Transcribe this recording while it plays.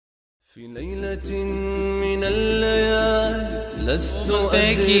कि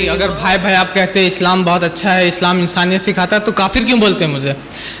अगर भाई भाई आप कहते हैं इस्लाम बहुत अच्छा है, इस्लाम इंसानियत सिखाता है, तो काफिर क्यों बोलते हैं मुझे?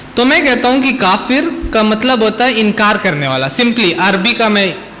 तो मैं कहता हूँ कि काफिर का मतलब होता है इनकार करने वाला। सिंपली अरबी का मैं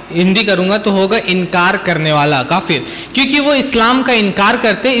हिंदी करूंगा तो होगा इनकार करने वाला काफिर, क्योंकि वो इस्लाम का इनकार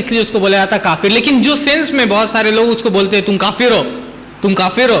करते इसलिए उसको बोला जाता काफिर। लेकिन जो सेंस में बहुत सारे लोग उसको बोलते हैं तुम काफिर हो, तुम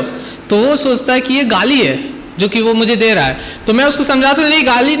काफिर हो, तो वो सोचता है कि ये गाली है जो कि वो मुझे दे रहा है। तो मैं उसको समझाता हूँ नहीं,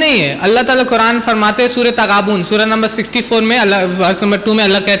 गाली नहीं है। अल्लाह ताला कुरान फरमाते हैं सूरह तगाबुन सूरह नंबर 64 में वर्स नंबर 2 में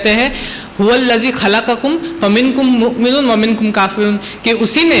अल्लाह कहते हैं हुवल्लज़ी खलक़कुम फमिनकुम मुमिनुन व मिनकुम काफिरुन, कि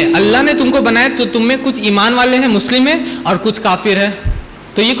उसी ने, अल्लाह ने तुमको बनाया तो तुम में कुछ ईमान वाले हैं, मुस्लिम हैं, और कुछ काफिर है।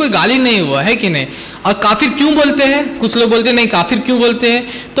 तो ये कोई गाली नहीं हुआ है कि नहीं। और काफिर क्यों बोलते हैं? कुछ लोग बोलते हैं नहीं काफिर क्यों बोलते हैं,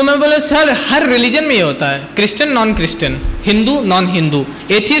 तो मैं बोला सर हर रिलीजन में ये होता है, Christian non Christian, Hindu non Hindu,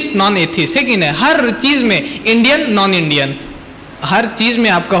 atheist non atheist, है कि नहीं। हर चीज में, इंडियन नॉन इंडियन, हर चीज में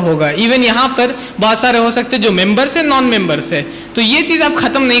आपका होगा। इवन यहाँ पर बहुत सारे हो सकते जो मेंबर्स है, नॉन मेंबर्स है, तो ये चीज आप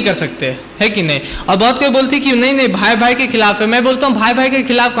खत्म नहीं कर सकते, है कि नहीं। और बहुत कोई बोलते कि नहीं नहीं भाई भाई के खिलाफ है। मैं बोलता हूँ भाई भाई के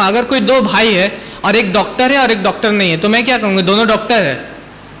खिलाफ, अगर कोई दो भाई है और एक डॉक्टर है और एक डॉक्टर नहीं है, तो मैं क्या कहूँगा दोनों डॉक्टर है?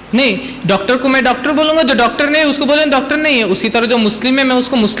 नहीं, डॉक्टर को मैं डॉक्टर बोलूंगा, जो डॉक्टर नहीं है उसको बोलेंगे डॉक्टर नहीं है। उसी तरह जो मुस्लिम है मैं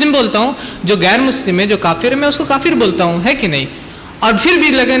उसको मुस्लिम बोलता हूँ, जो गैर मुस्लिम है, जो काफिर है, मैं उसको काफिर बोलता हूँ, है कि नहीं। और फिर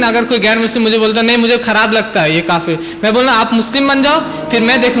भी लेकिन अगर कोई गैर मुस्लिम मुझे बोलता नहीं मुझे खराब लगता है ये काफिर, मैं बोलना आप मुस्लिम बन जाओ, फिर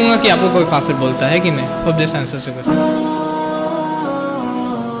मैं देखूंगा कि आपको कोई काफिर बोलता है कि नहीं। अब जैसे आंसर से